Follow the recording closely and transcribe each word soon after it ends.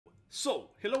So,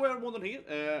 hello everyone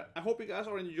here. I hope you guys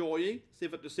are enjoying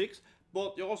C56,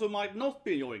 but you also might not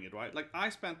be enjoying it, right? Like, I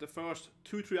spent the first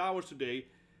 2-3 hours today,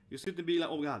 you sit and be like,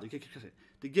 oh my god,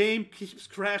 the game keeps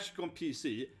crashing on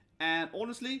PC, and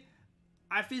honestly,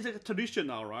 I feel it's like a tradition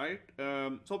now, right?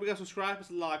 So hope you guys subscribe, hit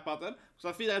the like button,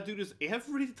 because I feel like I do this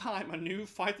every time a new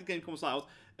fighting game comes out.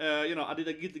 I did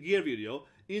a Guilty Gear video,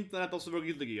 Internet doesn't work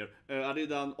Guilty Gear, I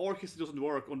did an Orchestra doesn't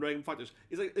work on Dragon Fighters.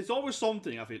 It's always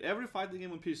something, I feel. Every fighting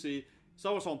game on PC, it's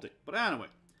always something. But anyway,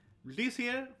 this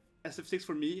here, SF6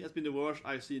 for me, has been the worst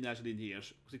I've seen actually in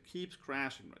years, because it keeps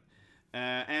crashing,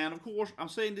 right? And of course, I'm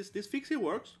saying this fix here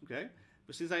works, okay?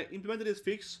 But since I implemented this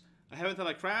fix, I haven't had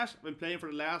a crash. I've been playing for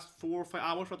the last 4 or 5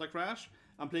 hours without a crash.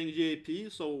 I'm playing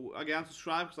JP, so again,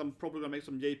 subscribe, because I'm probably gonna make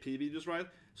some JP videos, right?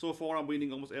 So far, I'm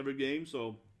winning almost every game,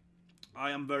 so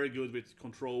I am very good with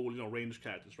control, range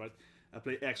characters, right? I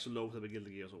play Exolo, I play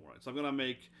Guilty Gear, so right. So I'm gonna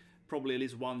make probably at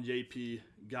least one JP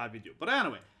guide video. But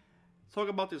anyway, talk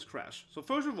about this crash. So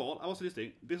first of all, I was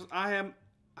listening. I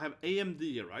have AMD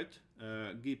here, right?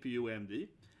 GPU AMD,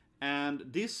 and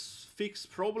this fix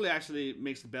probably actually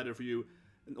makes it better for you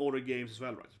in other games as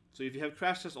well, right? So if you have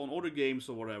crashes on other games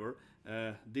or whatever,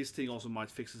 this thing also might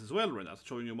fix it as well, right? I'm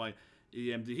showing you my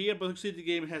AMD here, but you see the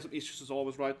game has some issues as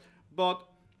always, right? But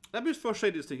let me first say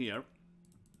this thing here.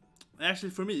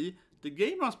 Actually, for me, the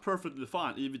game runs perfectly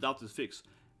fine even without this fix,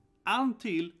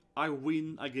 until I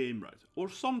win a game, right? Or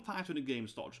sometimes when the game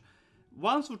starts.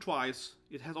 Once or twice,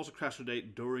 it has also crashed today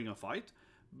during a fight.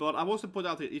 But I want to point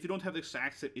out that if you don't have the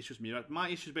exact same issues as me, right? My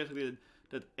issue is basically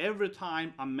that every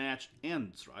time a match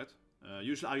ends, right?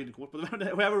 Usually I get in court, but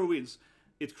whoever wins,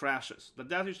 it crashes.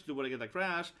 That's usually when I get a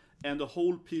crash, and the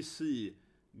whole PC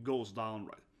goes down,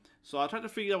 right? So I try to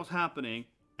figure out what's happening,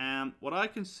 and what I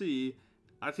can see,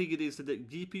 I think it is that the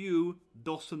GPU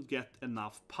doesn't get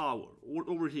enough power, or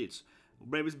overheats.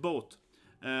 Maybe it's both.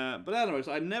 But anyways,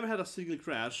 I never had a single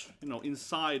crash,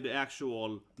 inside the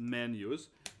actual menus.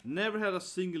 Never had a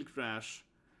single crash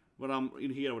when I'm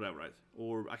in here or whatever, right?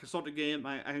 Or I can start the game,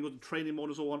 I can go to training mode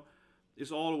and so on.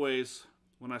 It's always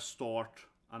when I start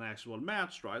an actual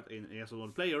match, right, as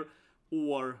another player,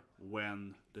 or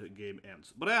when the game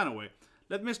ends. But anyway,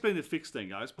 let me explain the fix thing,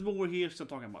 guys. What we're here still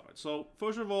talking about, right? So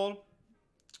first of all,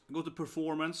 go to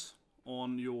performance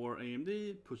on your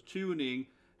AMD, put tuning,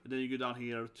 and then you go down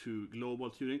here to global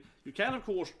tuning. You can of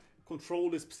course control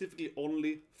this specifically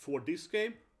only for this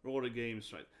game or other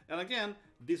games, right? And again,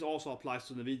 this also applies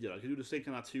to NVIDIA. Right? You can do the same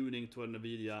kind of tuning to a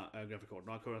NVIDIA graphic card.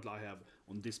 Now currently I have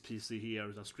on this PC here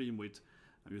that I stream with,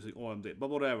 I'm using AMD, but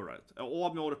whatever, right?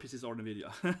 All my other PCs are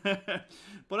NVIDIA.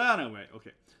 But anyway,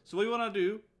 okay. So what you wanna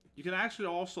do, you can actually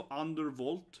also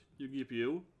undervolt your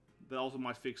GPU. That also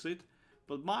might fix it.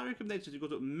 But my recommendation is you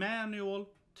go to manual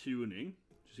tuning,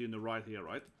 you see in the right here,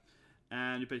 right?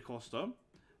 And you pay custom.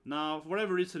 Now, for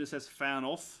whatever reason, it says fan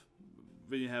off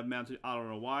when you have manual. I don't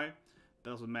know why.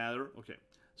 That doesn't matter. Okay.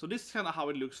 So this is kind of how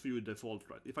it looks for you default,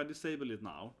 right? If I disable it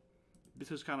now,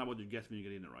 this is kind of what you get when you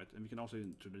get in there, right? And we can also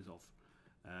turn this off.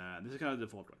 This is kind of the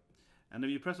default, right? And then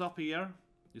you press up here,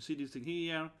 you see this thing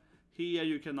here. Here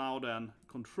you can now then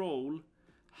control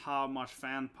how much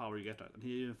fan power you get, right? And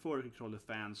here you can control the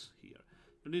fans here.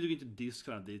 You don't need to get into these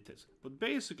kind of details. But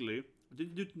basically, what you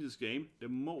do in this game, the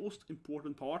most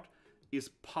important part is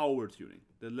power tuning.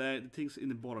 The things in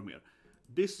the bottom here.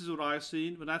 This is what I've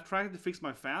seen. When I tried to fix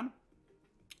my fan,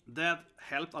 that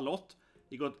helped a lot.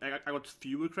 I got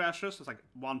fewer crashes, it's like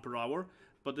 1 per hour.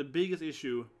 But the biggest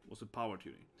issue was the power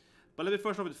tuning. But let me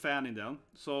first start with fanning then.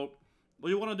 So, what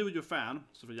you want to do with your fan,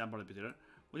 so if I jump a little bit here,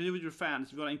 what you do with your fan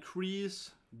is you want to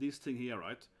increase this thing here,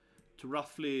 right? To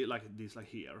roughly like this, like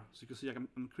here. So you can see I'm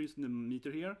increasing the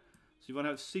meter here. So you want to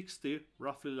have 60,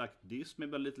 roughly like this,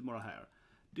 maybe a little more higher.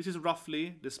 This is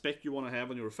roughly the spec you want to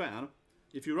have on your fan.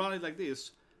 If you run it like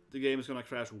this, the game is going to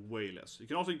crash way less. You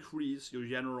can also increase your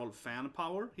general fan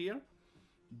power here.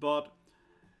 But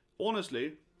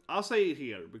honestly, I'll say it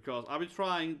here, because I've been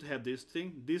trying to have this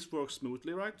thing. This works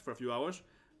smoothly, right, for a few hours.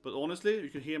 But honestly, you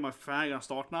can hear my fan gonna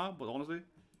start now, but honestly,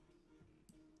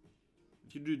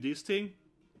 if you do this thing,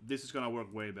 this is gonna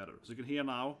work way better. So you can hear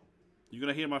now, you're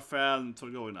gonna hear my fan sort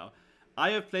of going now.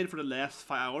 I have played for the last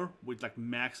 5 hours with like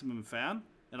maximum fan,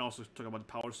 and also talk about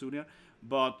the power soon here,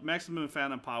 but maximum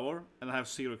fan and power, and I have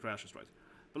 0 crashes, right?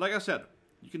 But like I said,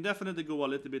 you can definitely go a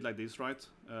little bit like this, right?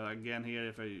 Again here,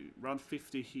 if I run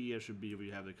 50 here, should be where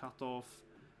you have the cutoff.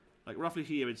 Like roughly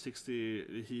here with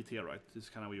 60 heat here, right? This is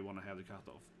kind of where you want to have the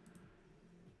cutoff.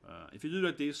 If you do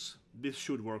like this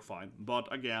should work fine.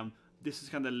 But again, this is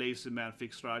kind of lazy man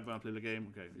fix, right? When I play the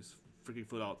game, okay, it's freaking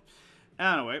full out.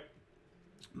 Anyway,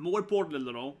 More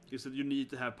importantly though, is that you need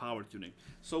to have power tuning.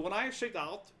 So when I checked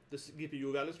out the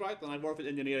GPU values, right, and I work with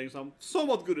engineering, so I'm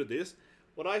somewhat good at this,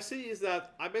 what I see is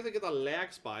that I basically get a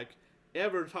lag spike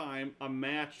every time a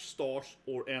match starts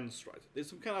or ends, right? There's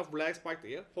some kind of lag spike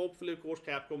there. Hopefully, of course,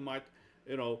 Capcom might,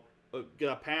 you know, get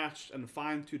a patch and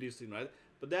fine-tune this thing, right?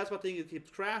 But that's what thing it keeps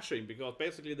crashing, because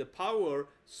basically the power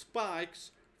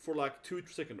spikes for like 2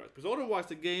 seconds, right? Because otherwise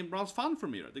the game runs fine for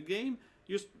me, right? The game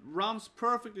just runs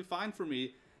perfectly fine for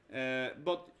me,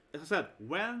 but as I said,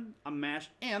 when a match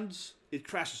ends, it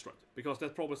crashes, right? Because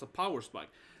that probably is a power spike.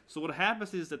 So what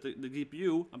happens is that the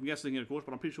GPU, I'm guessing here of course,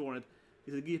 but I'm pretty sure on it,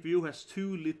 is the GPU has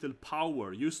too little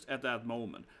power just at that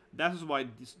moment. That is why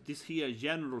this here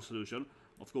general solution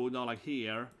of going down like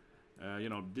here, you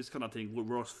know, this kind of thing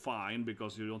works fine,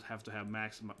 because you don't have to have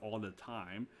maximum all the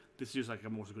time. This is just like a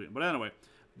more security. But anyway,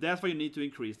 that's why you need to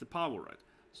increase the power, right?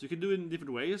 So you can do it in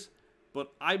different ways,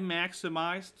 but I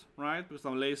maximized, right, because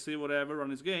I'm lazy, whatever, on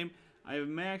this game, I have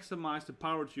maximized the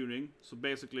power tuning, so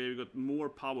basically you got more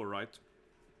power, right,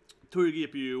 to your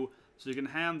GPU, so you can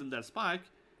handle that spike.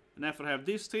 And after I have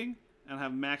this thing, and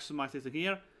have maximized this thing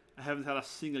here, I haven't had a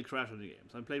single crash in the game.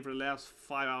 So I played for the last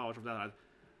 5 hours of that night,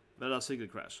 without a single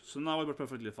crash. So now it was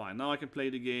perfectly fine. Now I can play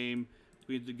the game,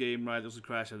 go into the game, right, doesn't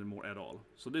crash anymore at all.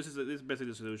 So this is basically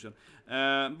the solution.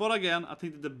 But again, I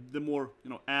think that the more, you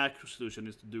know, accurate solution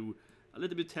is to do a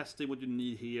little bit testing what you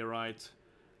need here, right?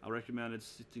 I recommend it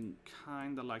sitting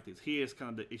kind of like this. Here is kind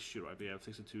of the issue, right? We have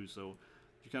 62, so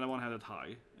you kind of want to have that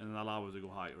high and allow it to go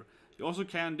higher. You also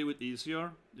can do it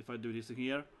easier. If I do this thing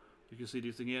here, you can see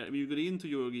this thing here. When you get into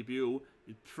your GPU,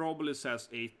 it probably says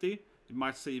 80. It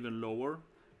might say even lower.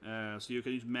 So you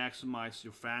can just maximize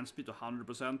your fan speed to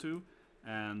 100% too,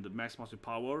 and maximize your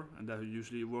power, and that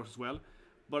usually works as well.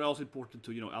 But also important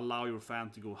to, you know, allow your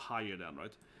fan to go higher then,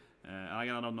 right? And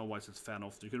again, I don't know why it says fan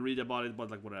off. You can read about it,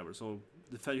 but like whatever. So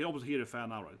the fan, you can always hear the fan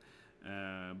now,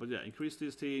 right? But yeah, increase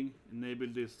this thing, enable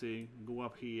this thing, go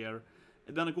up here,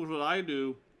 and then of course what I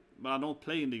do, but I don't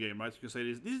play in the game, right? You can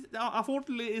say this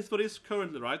unfortunately is what is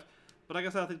currently, right? But like I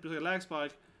said, I think it's a lag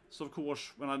spike. So of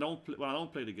course, when I don't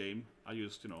play the game, I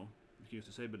just, you know, you can just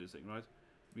disable this thing, right?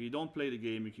 When you don't play the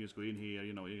game, you can just go in here,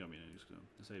 you know, I mean, just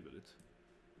disable it,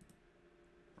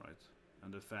 right?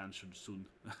 And the fan should soon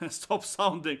stop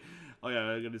sounding. Oh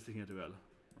yeah, I got this thing here as well,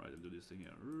 right? I'll do this thing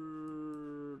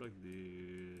here, like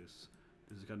this.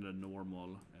 This is kind of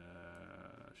normal.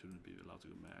 Shouldn't be allowed to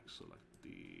go max, so like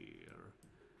there.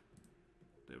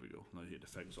 There we go. Now you hear the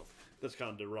effects off. That's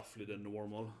kind of roughly the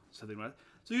normal setting, right?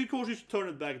 So you of course just turn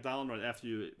it back down right after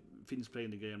you finish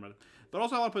playing the game, right? But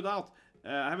also I want to put out,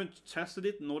 I haven't tested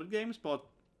it in other games, but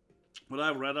what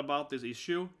I've read about this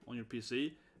issue on your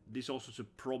PC, this also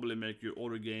should probably make your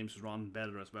other games run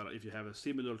better as well if you have a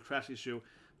similar crash issue.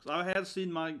 Because I had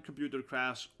seen my computer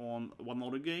crash on one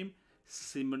other game,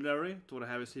 similarly to what I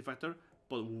have in Street Fighter,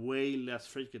 but way less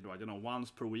frequent, right? You know,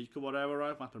 once per week or whatever,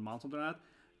 right? Once per month, something like that.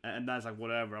 And that's like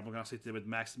whatever, I'm not gonna sit there with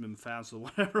maximum fans or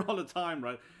whatever all the time,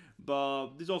 right? But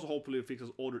this also hopefully fixes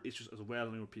other issues as well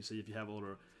on your PC if you have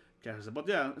other caches. But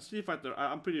yeah, Street Fighter,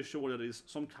 I'm pretty sure that is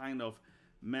some kind of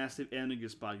massive energy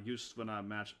spike just when a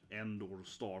match ends or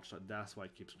starts, so that's why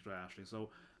it keeps crashing. So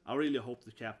I really hope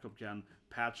the Capcom can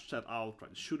patch that out, right?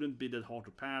 It shouldn't be that hard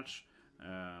to patch,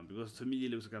 because to me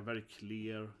it looks like a very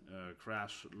clear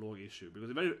crash log issue. Because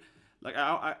it's very,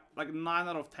 like 9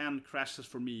 out of 10 crashes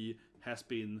for me has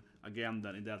been again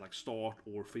then in that like start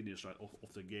or finish, right,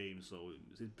 of the game. So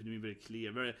it's been very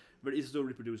clear, very easy to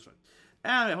reproduce, right?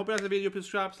 Anyway, hope you like the video. Please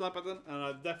subscribe, slap button, and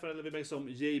I definitely will make some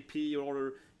JP or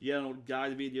other general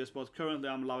guide videos. But currently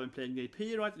I'm loving playing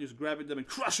JP, right? Just grabbing them and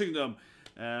crushing them.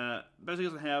 Best you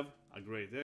guys have a great day.